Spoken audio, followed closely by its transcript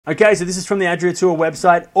Okay, so this is from the Adria Tour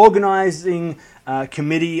website. Organising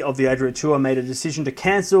committee of the Adria Tour made a decision to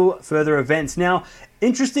cancel further events. Now,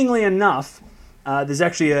 interestingly enough, there's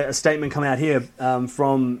actually a statement come out here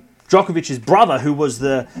from Djokovic's brother, who was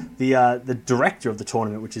the director of the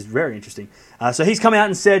tournament, which is very interesting. So he's come out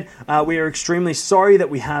and said, we are extremely sorry that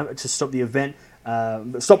we have to stop the event,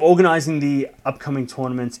 stop organising the upcoming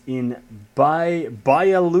tournament in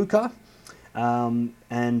Banja Luka.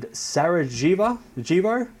 And Sarajevo,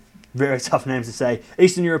 very tough names to say.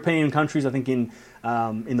 Eastern European countries, I think in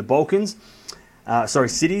the Balkans.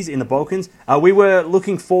 Cities in the Balkans. We were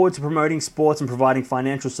looking forward to promoting sports and providing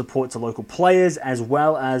financial support to local players, as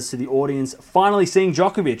well as to the audience finally seeing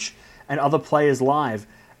Djokovic and other players live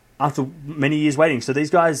after many years waiting. So these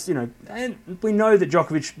guys, and we know that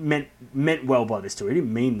Djokovic meant well by this tour. He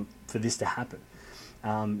didn't mean for this to happen.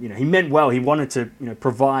 He meant well. He wanted to,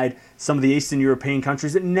 provide some of the Eastern European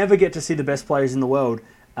countries that never get to see the best players in the world,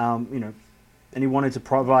 and he wanted to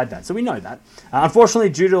provide that. So we know that. Unfortunately,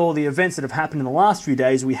 due to all the events that have happened in the last few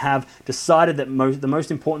days, we have decided that the most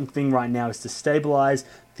important thing right now is to stabilize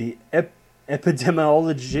the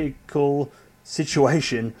epidemiological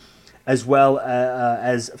situation, as well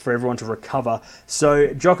as for everyone to recover. So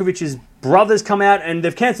Djokovic's brothers come out and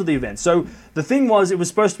they've cancelled the event. So the thing was, it was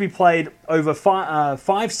supposed to be played over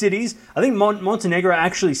five cities. I think Montenegro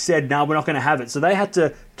actually said, no, we're not going to have it. So they had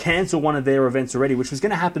to cancel one of their events already, which was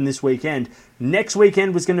going to happen this weekend. Next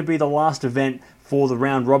weekend was going to be the last event for the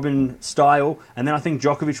round-robin style. And then I think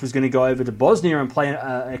Djokovic was going to go over to Bosnia and play an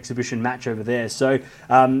exhibition match over there. So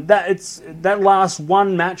that last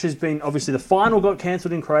one match has been, obviously the final got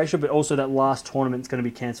cancelled in Croatia, but also that last tournament is going to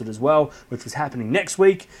be cancelled as well, which was happening next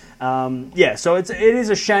week. So it is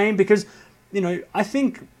a shame because, I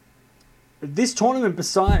think this tournament,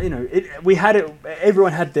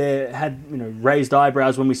 everyone had raised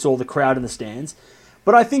eyebrows when we saw the crowd in the stands.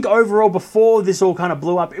 But I think overall, before this all kind of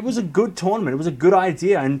blew up, it was a good tournament. It was a good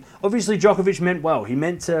idea. And obviously Djokovic meant well. He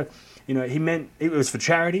meant to, it was for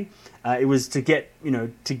charity. It was to get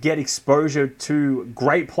exposure to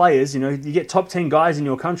great players. You get top 10 guys in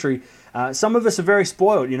your country. Some of us are very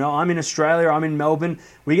spoiled. I'm in Australia, I'm in Melbourne.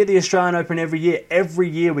 We get the Australian Open every year. Every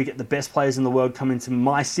year we get the best players in the world come into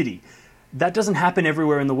my city. That doesn't happen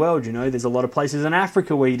everywhere in the world, There's a lot of places in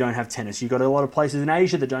Africa where you don't have tennis. You've got a lot of places in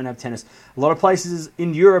Asia that don't have tennis. A lot of places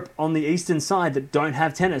in Europe on the eastern side that don't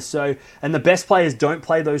have tennis. And the best players don't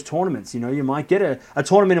play those tournaments. You might get a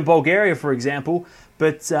tournament in Bulgaria, for example,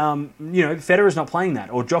 but, Federer's not playing that,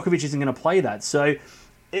 or Djokovic isn't going to play that. So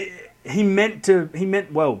he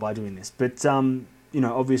meant well by doing this. But,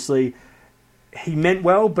 obviously he meant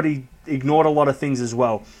well, but he ignored a lot of things as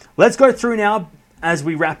well. Let's go through now, as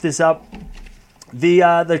we wrap this up,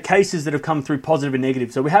 the cases that have come through positive and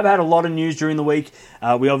negative. So we have had a lot of news during the week.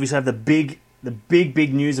 We obviously have the big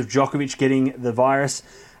news of Djokovic getting the virus.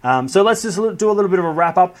 So let's just do a little bit of a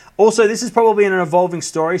wrap up. Also, this is probably an evolving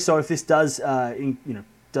story. So if this does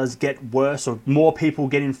get worse or more people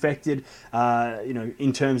get infected,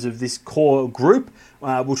 in terms of this core group,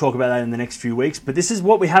 we'll talk about that in the next few weeks. But this is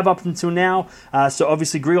what we have up until now. So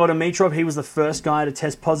obviously Grigor Dimitrov, he was the first guy to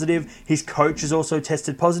test positive. His coach has also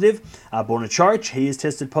tested positive. Borna Coric, he has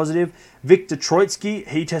tested positive. Viktor Troitsky,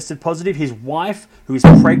 he tested positive. His wife, who is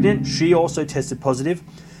pregnant, she also tested positive.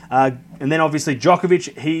 And then obviously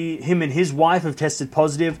Djokovic, him and his wife have tested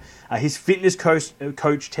positive. His fitness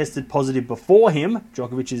coach tested positive before him,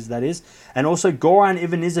 Djokovic's that is. And also Goran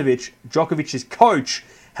Ivanisevic, Djokovic's coach,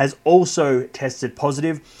 has also tested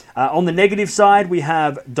positive. On the negative side, we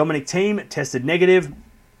have Dominic Thiem tested negative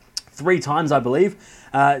 3 times, I believe.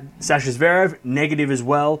 Sasha Zverev, negative as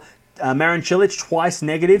well. Marin Cilic, twice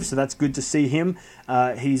negative, so that's good to see him.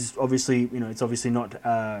 He's obviously, it's obviously not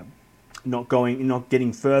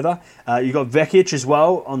getting further. You got Vekic as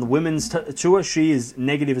well on the women's tour. She is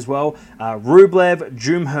negative as well. Rublev,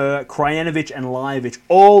 Djumhur, Krajinovic, and Lajovic,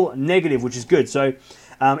 all negative, which is good. So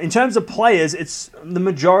in terms of players, it's the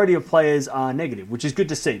majority of players are negative, which is good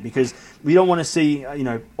to see because we don't want to see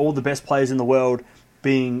all the best players in the world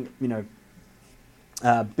being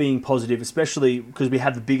positive, especially because we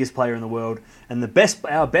have the biggest player in the world and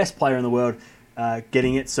our best player in the world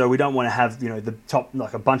getting it. So we don't want to have the top,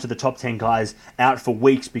 like a bunch of the top 10 guys out for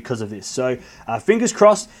weeks because of this. So fingers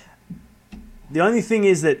crossed. The only thing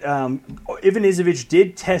is that Ivanisevic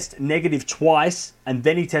did test negative twice and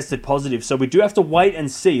then he tested positive. So we do have to wait and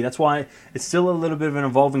see. That's why it's still a little bit of an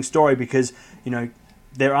evolving story because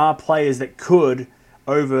there are players that could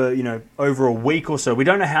over a week or so. We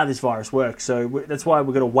don't know how this virus works. So that's why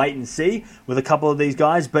we're going to wait and see with a couple of these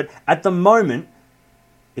guys. But at the moment,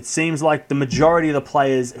 it seems like the majority of the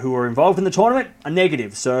players who are involved in the tournament are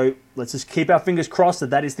negative. So let's just keep our fingers crossed that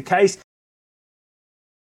that is the case.